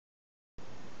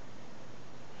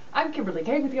I'm Kimberly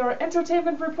Kay with your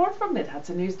entertainment report from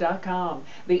MidHudsonNews.com.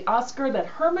 The Oscar that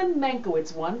Herman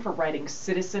Mankiewicz won for writing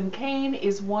Citizen Kane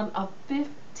is one of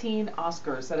 15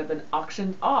 Oscars that have been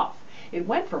auctioned off. It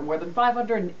went for more than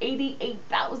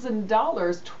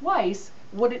 $588,000, twice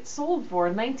what it sold for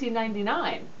in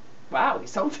 1999. Wow, he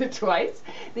sold it twice.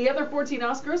 The other 14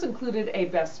 Oscars included a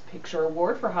Best Picture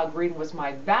award for How Green Was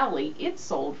My Valley. It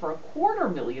sold for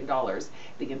 $250,000.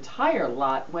 The entire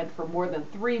lot went for more than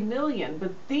 $3 million,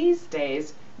 but these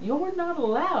days, you're not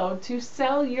allowed to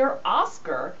sell your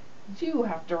Oscar. You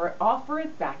have to offer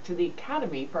it back to the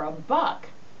Academy for $1.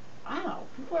 Wow,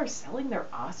 people are selling their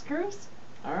Oscars?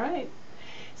 All right.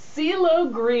 CeeLo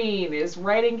Green is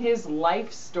writing his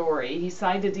life story. He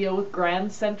signed a deal with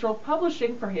Grand Central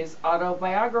Publishing for his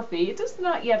autobiography. It does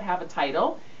not yet have a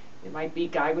title. It might be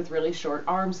Guy with Really Short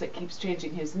Arms that keeps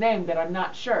changing his name, but I'm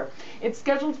not sure. It's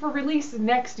scheduled for release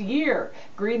next year.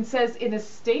 Green says in a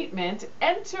statement,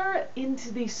 "Enter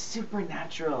into the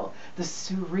supernatural, the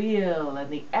surreal,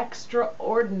 and the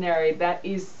extraordinary that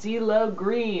is CeeLo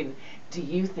Green. Do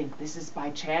you think this is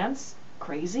by chance?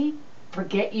 Crazy?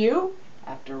 Forget you?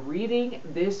 After reading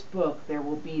this book, there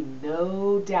will be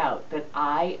no doubt that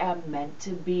I am meant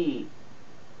to be."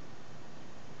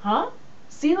 Huh?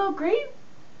 CeeLo Green?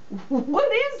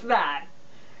 What is that?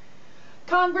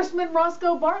 Congressman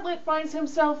Roscoe Bartlett finds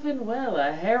himself in, well,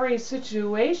 a hairy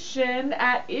situation.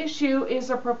 At issue is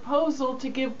a proposal to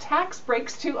give tax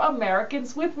breaks to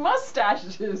Americans with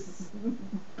mustaches.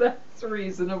 That's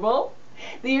reasonable.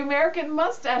 The American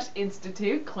Mustache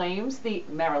Institute claims the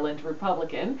Maryland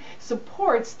Republican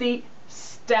supports the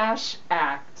Stash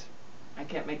Act. I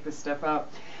can't make this stuff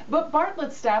up. But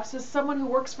Bartlett staff says someone who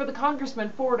works for the congressman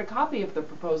forwarded a copy of the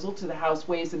proposal to the House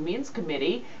Ways and Means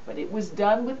Committee, but it was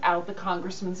done without the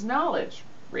congressman's knowledge.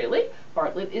 Really?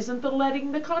 Bartlett isn't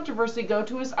letting the controversy go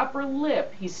to his upper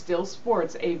lip. He still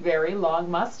sports a very long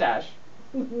mustache.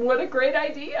 What a great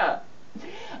idea!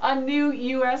 A new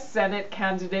U.S. Senate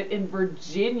candidate in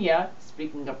Virginia,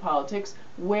 speaking of politics,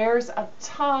 wears a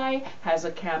tie, has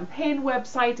a campaign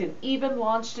website, and even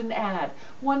launched an ad.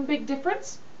 One big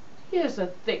difference? He has a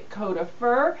thick coat of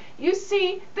fur. You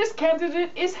see, this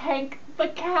candidate is Hank the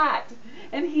Cat,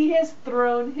 and he has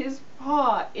thrown his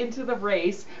paw into the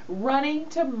race, running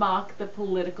to mock the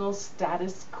political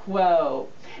status quo.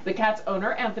 The Cat's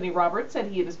owner, Anthony Roberts, said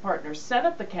he and his partner set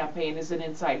up the campaign as an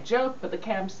inside joke, but the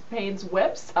campaign's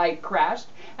website crashed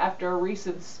after a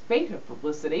recent spate of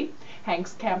publicity.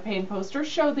 Hank's campaign posters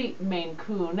show the Maine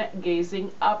Coon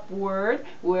gazing upward,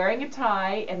 wearing a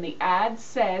tie, and the ad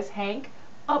says Hank,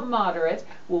 a moderate,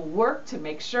 will work to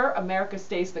make sure America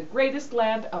stays the greatest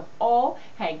land of all.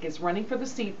 Hank is running for the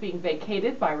seat being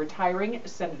vacated by retiring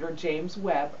Senator James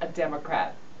Webb, a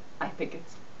Democrat. I think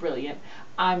it's brilliant.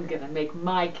 I'm going to make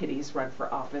my kitties run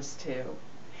for office too.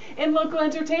 In local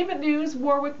entertainment news,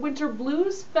 Warwick Winter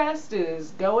Blues Fest is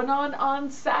going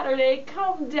on Saturday.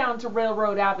 Come down to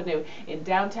Railroad Avenue in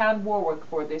downtown Warwick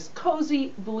for this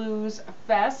cozy blues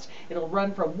fest. It'll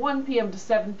run from 1 p.m. to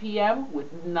 7 p.m.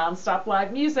 with non-stop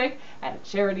live music and a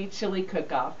charity chili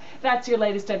cook-off. That's your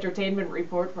latest entertainment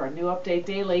report. For a new update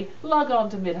daily, log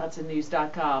on to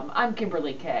MidHudsonNews.com. I'm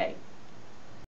Kimberly Kay.